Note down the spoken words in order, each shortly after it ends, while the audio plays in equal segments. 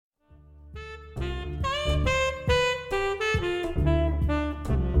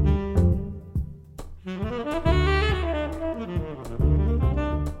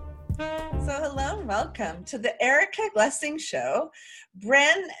welcome to the Erica Glessing Show,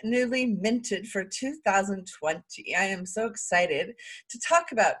 brand newly minted for 2020. I am so excited to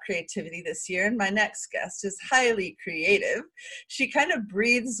talk about creativity this year, and my next guest is highly creative. She kind of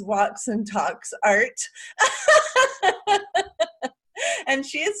breathes, walks, and talks art. And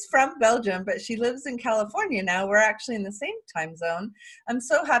she is from Belgium, but she lives in California now. We're actually in the same time zone. I'm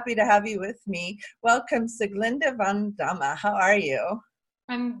so happy to have you with me. Welcome, Sieglinde van Damme. How are you?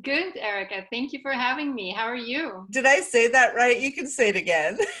 I'm good, Erica. Thank you for having me. How are you? Did I say that right? You can say it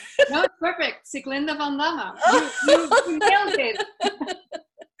again. No, it's perfect. Sieglinde van Damme. You nailed it.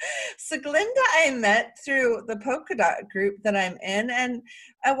 Sieglinde I met through the polka dot group that I'm in. And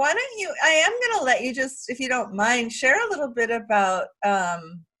why don't you, I am going to let you just, if you don't mind, share a little bit about,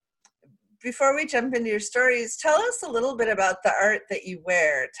 before we jump into your stories, tell us a little bit about the art that you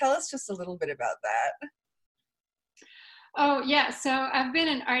wear. Tell us just a little bit about that. Oh, yeah. So I've been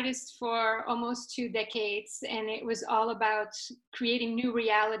an artist for almost 2 decades, and it was all about creating new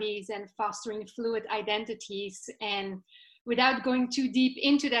realities and fostering fluid identities. And without going too deep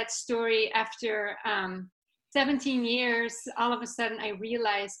into that story, after 17 years, all of a sudden I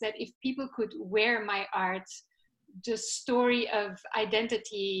realized that if people could wear my art, the story of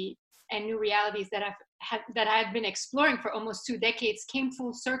identity and new realities that I've been exploring for almost 2 decades came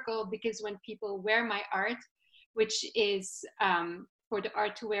full circle, because when people wear my art, which is for the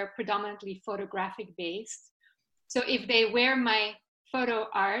art to wear predominantly photographic based. So if they wear my photo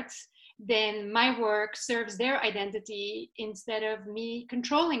art, then my work serves their identity instead of me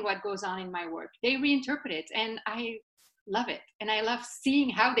controlling what goes on in my work. They reinterpret it, and I love it. And I love seeing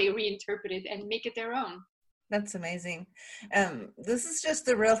how they reinterpret it and make it their own. That's amazing. This is just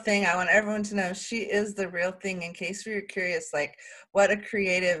the real thing. I want everyone to know she is the real thing. In case you're curious, like what a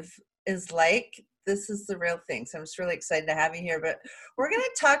creative is like, this is the real thing. So I'm just really excited to have you here. But we're going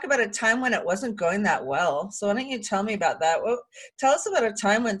to talk about a time when it wasn't going that well. So why don't you tell me about that? Well, tell us about a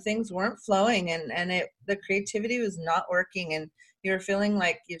time when things weren't flowing and the creativity was not working and you were feeling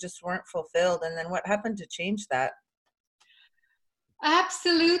like you just weren't fulfilled. And then what happened to change that?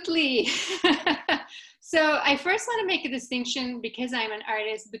 Absolutely. So I first want to make a distinction, because I'm an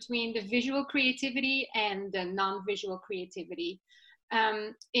artist, between the visual creativity and the non-visual creativity.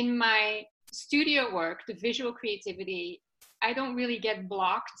 In my studio work, the visual creativity, I don't really get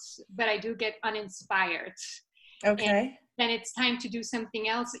blocked, but I do get uninspired. Okay. And then it's time to do something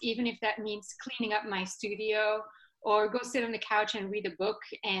else, even if that means cleaning up my studio or go sit on the couch and read a book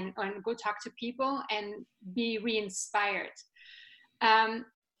and go talk to people and be re-inspired.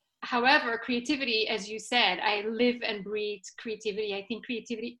 However, creativity, as you said, I live and breathe creativity. I think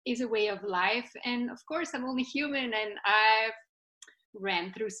creativity is a way of life. And of course, I'm only human, and I've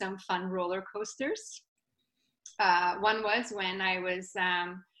ran through some fun roller coasters. One was when I was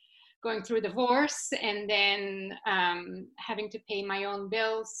going through a divorce, and then having to pay my own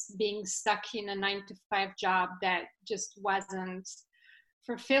bills, being stuck in a 9-to-5 job that just wasn't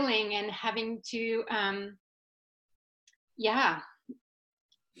fulfilling, and having to,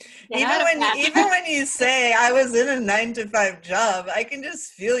 Even when you say I was in a 9-to-5 job, I can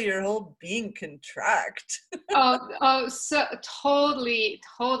just feel your whole being contract. So totally.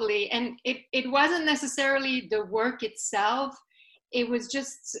 And it wasn't necessarily the work itself. It was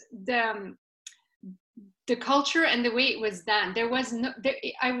just the culture and the way it was done.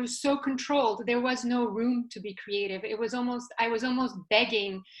 I was so controlled. There was no room to be creative. I was almost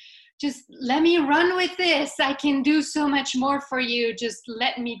begging, just let me run with this. I can do so much more for you. Just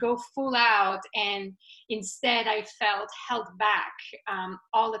let me go full out. And instead I felt held back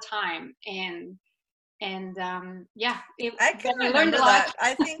all the time. I can remember that.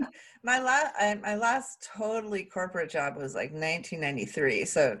 I think my last totally corporate job was like 1993.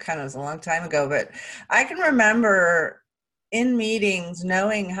 So it kind of was a long time ago, but I can remember in meetings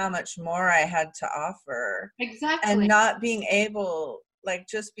knowing how much more I had to offer. Exactly. And not being able, like,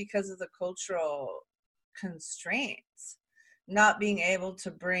 just because of the cultural constraints, not being able to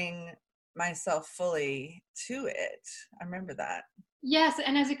bring myself fully to it. I remember that. Yes.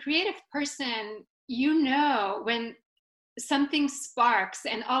 And as a creative person, when something sparks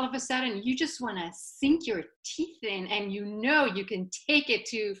and all of a sudden you just want to sink your teeth in, and you can take it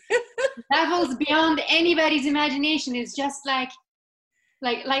to levels beyond anybody's imagination. It's just like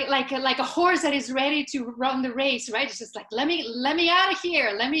a horse that is ready to run the race, right? It's just like, let me out of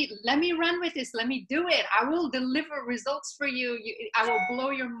here. Let me run with this. Let me do it. I will deliver results for you. I will blow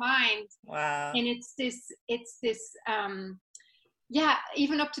your mind. Wow. And it's this,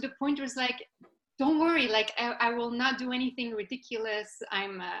 even up to the point where it's like, don't worry, like I will not do anything ridiculous.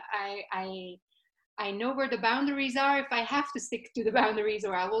 I know where the boundaries are if I have to stick to the boundaries,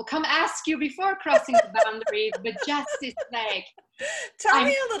 or I will come ask you before crossing the boundaries. But just it's like, Tell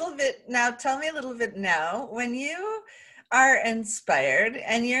me a little bit now, when you are inspired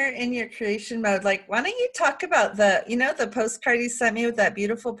and you're in your creation mode, like, why don't you talk about the postcard you sent me with that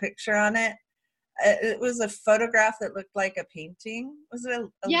beautiful picture on it? It was a photograph that looked like a painting. Was it a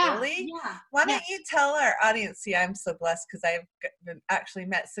yeah, lily? yeah, Why yeah. don't you tell our audience? See, I'm so blessed because I've actually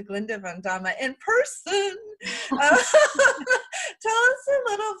met Sieglinde von Damme in person. Uh, tell us a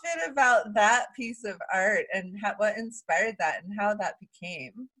little bit about that piece of art and what inspired that and how that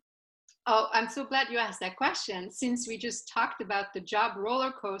became. Oh, I'm so glad you asked that question. Since we just talked about the job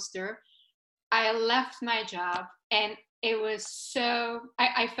roller coaster, I left my job, and it was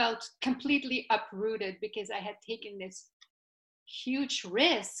I felt completely uprooted because I had taken this huge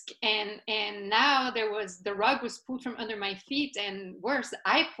risk, and now the rug was pulled from under my feet, and worse,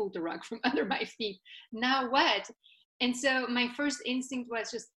 I pulled the rug from under my feet. Now what? And so my first instinct was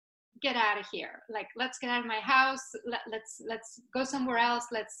just get out of here. Like, let's get out of my house. Let's go somewhere else.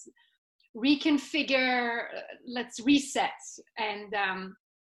 Let's reconfigure. Let's reset. And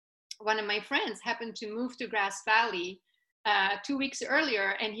one of my friends happened to move to Grass Valley 2 weeks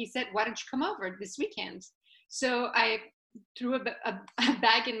earlier, and he said, "Why don't you come over this weekend?" So I threw a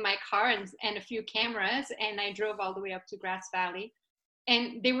bag in my car and a few cameras, and I drove all the way up to Grass Valley.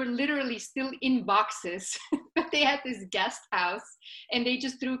 And they were literally still in boxes, but they had this guest house, and they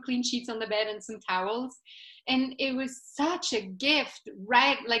just threw clean sheets on the bed and some towels. And it was such a gift,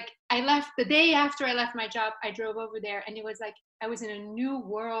 right? Like, I left the day after I left my job, I drove over there, and it was like I was in a new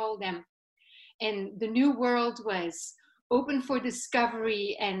world, and the new world was open for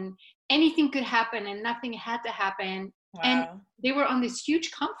discovery, and anything could happen and nothing had to happen. And Wow. they were on this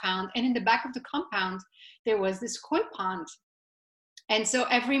huge compound, and in the back of the compound there was this koi pond. And so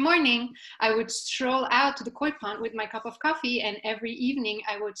every morning I would stroll out to the koi pond with my cup of coffee, and every evening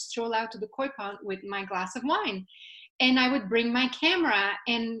I would stroll out to the koi pond with my glass of wine, and I would bring my camera.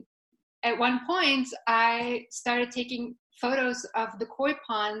 And at one point I started taking photos of the koi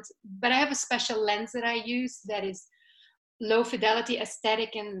pond, but I have a special lens that I use that is low fidelity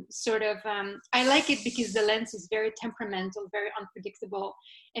aesthetic, and sort of I like it because the lens is very temperamental, very unpredictable,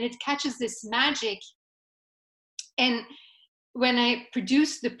 and it catches this magic. And when I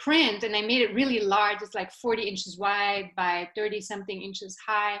produced the print, and I made it really large, it's like 40 inches wide by 30 something inches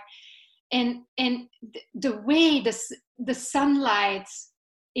high, and the way the sunlight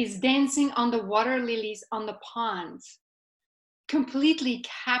is dancing on the water lilies on the pond completely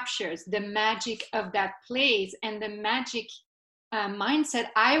captures the magic of that place, and the magic mindset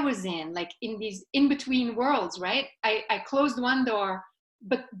I was in, like in these in between worlds, right? I closed one door,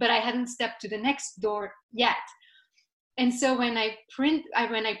 but I hadn't stepped to the next door yet. And so when I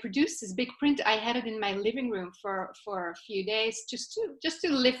produced this big print, I had it in my living room for a few days, just to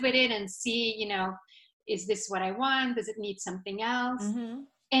live with it and see, is this what I want? Does it need something else? Mm-hmm.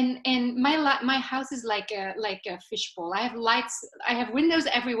 And my house is like a fishbowl. I have lights, I have windows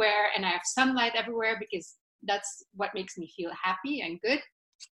everywhere, and I have sunlight everywhere because that's what makes me feel happy and good.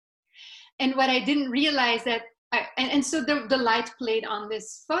 And what I didn't realize that, and so the light played on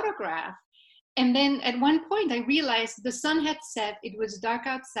this photograph. And then at one point I realized the sun had set, it was dark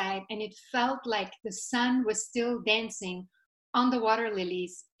outside, and it felt like the sun was still dancing on the water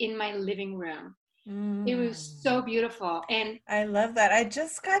lilies in my living room. It was so beautiful. And I love that. I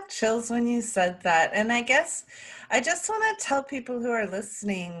just got chills when you said that. And I guess I just want to tell people who are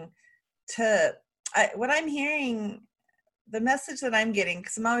listening what I'm hearing, the message that I'm getting,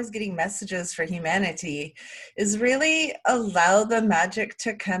 because I'm always getting messages for humanity, is really allow the magic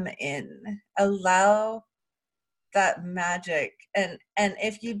to come in. Allow that magic. And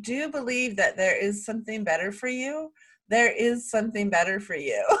if you do believe that there is something better for you, there is something better for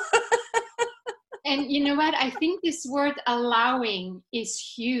you. And you know what? I think this word allowing is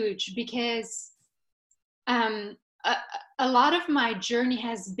huge, because a, a lot of my journey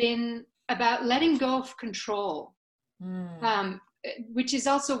has been about letting go of control, which is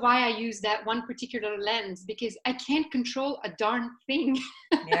also why I use that one particular lens, because I can't control a darn thing.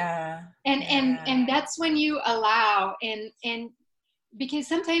 Yeah. And that's when you allow, and because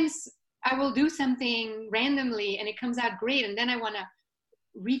sometimes I will do something randomly and it comes out great, and then I want to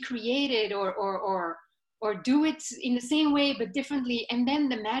recreate it or do it in the same way but differently, and then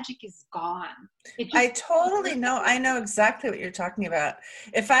the magic is gone. I totally know. I know exactly what you're talking about.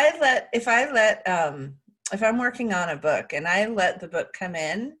 If I'm working on a book and I let the book come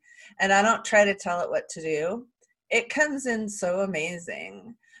in and I don't try to tell it what to do, it comes in so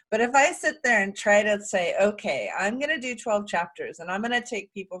amazing. But if I sit there and try to say, okay, I'm going to do 12 chapters and I'm going to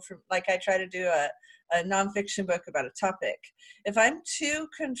take people from, like I try to do a nonfiction book about a topic, if I'm too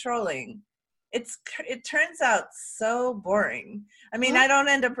controlling, it turns out so boring. I mean, Well, I don't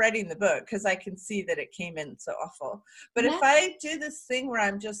end up writing the book because I can see that it came in so awful. But if yeah. I do this thing where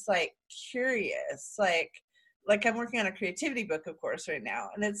I'm just like curious, like I'm working on a creativity book, of course, right now,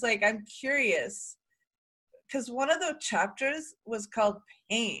 and it's like I'm curious because one of the chapters was called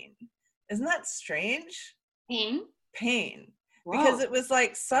pain. Isn't that strange? Pain. Pain. Because Whoa. it was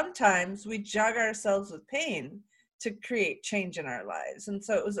like sometimes we jog ourselves with pain to create change in our lives. And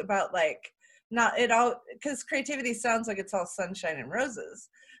so it was about like, not it all, because creativity sounds like it's all sunshine and roses,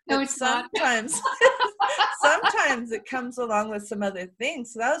 No, but it's not. sometimes sometimes it comes along with some other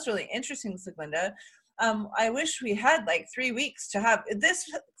things. So that was really interesting, Sieglinde. I wish we had like 3 weeks to have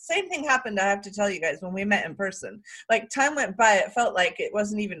this. Same thing happened, I have to tell you guys, when we met in person. Like time went by, it felt like it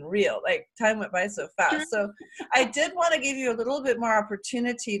wasn't even real. Like time went by so True. fast. So I did want to give you a little bit more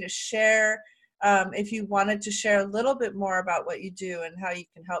opportunity to share, if you wanted to share a little bit more about what you do and how you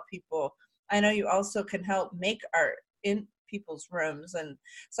can help people. I know you also can help make art in people's rooms, and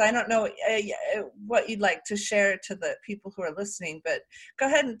so I don't know what you'd like to share to the people who are listening, but go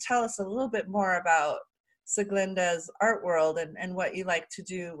ahead and tell us a little bit more about Sieglinde's art world and what you like to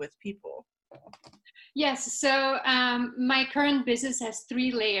do with people. Yes, so my current business has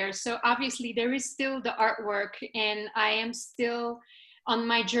 3 layers. So obviously there is still the artwork, and I am still on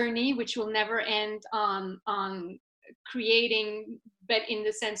my journey, which will never end on creating, but in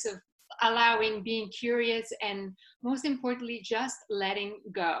the sense of allowing, being curious, and most importantly, just letting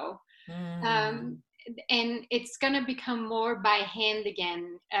go. Mm. Um, and it's going to become more by hand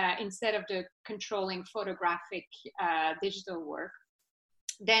again, instead of the controlling photographic digital work.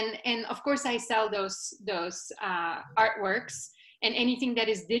 Then, and of course I sell those artworks, and anything that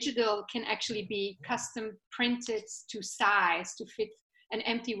is digital can actually be custom printed to size to fit an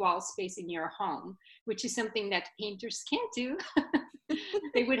empty wall space in your home, which is something that painters can't do.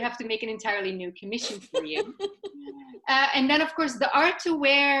 They would have to make an entirely new commission for you. And then of course the art to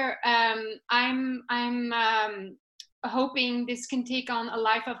wear, I'm hoping this can take on a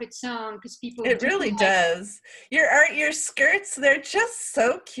life of its own, because people It do really like. does. Your art, your skirts, they're just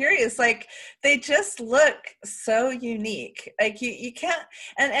so curious. Like they just look so unique. Like you can't,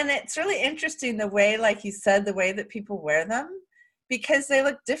 and it's really interesting the way, like you said, the way that people wear them, because they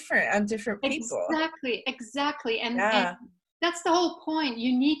look different on different people. Exactly. And Yeah. that's the whole point.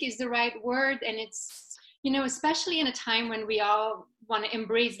 Unique is the right word. And it's, especially in a time when we all want to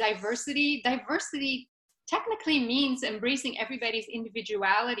embrace diversity. Diversity technically means embracing everybody's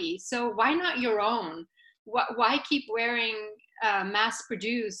individuality. So why not your own? Why keep wearing mass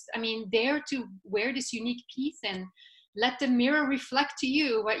produced? I mean, dare to wear this unique piece and let the mirror reflect to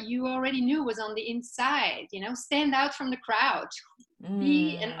you what you already knew was on the inside. Stand out from the crowd.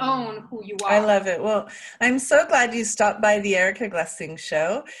 Be and own who you I are. love it. Well, I'm so glad you stopped by the Erica Glessing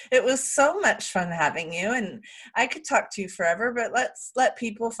show. It was so much fun having you, and I could talk to you forever, but let's let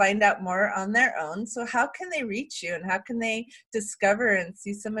people find out more on their own. So how can they reach you, and how can they discover and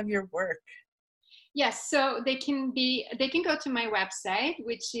see some of your work? Yes, so they can go to my website,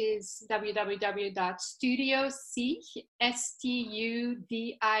 which is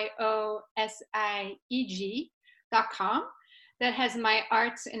www.studiosieg.com. That has my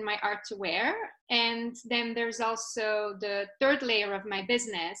art and my art to wear. And then there's also the 3rd layer of my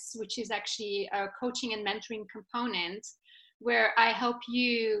business, which is actually a coaching and mentoring component, where I help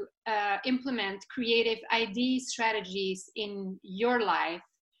you implement creative ID strategies in your life.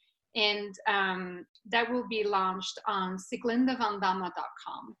 And that will be launched on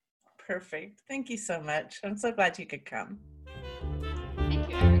sieglindevandamme.com. Perfect. Thank you so much. I'm so glad you could come.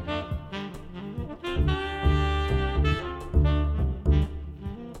 Thank you, Eric.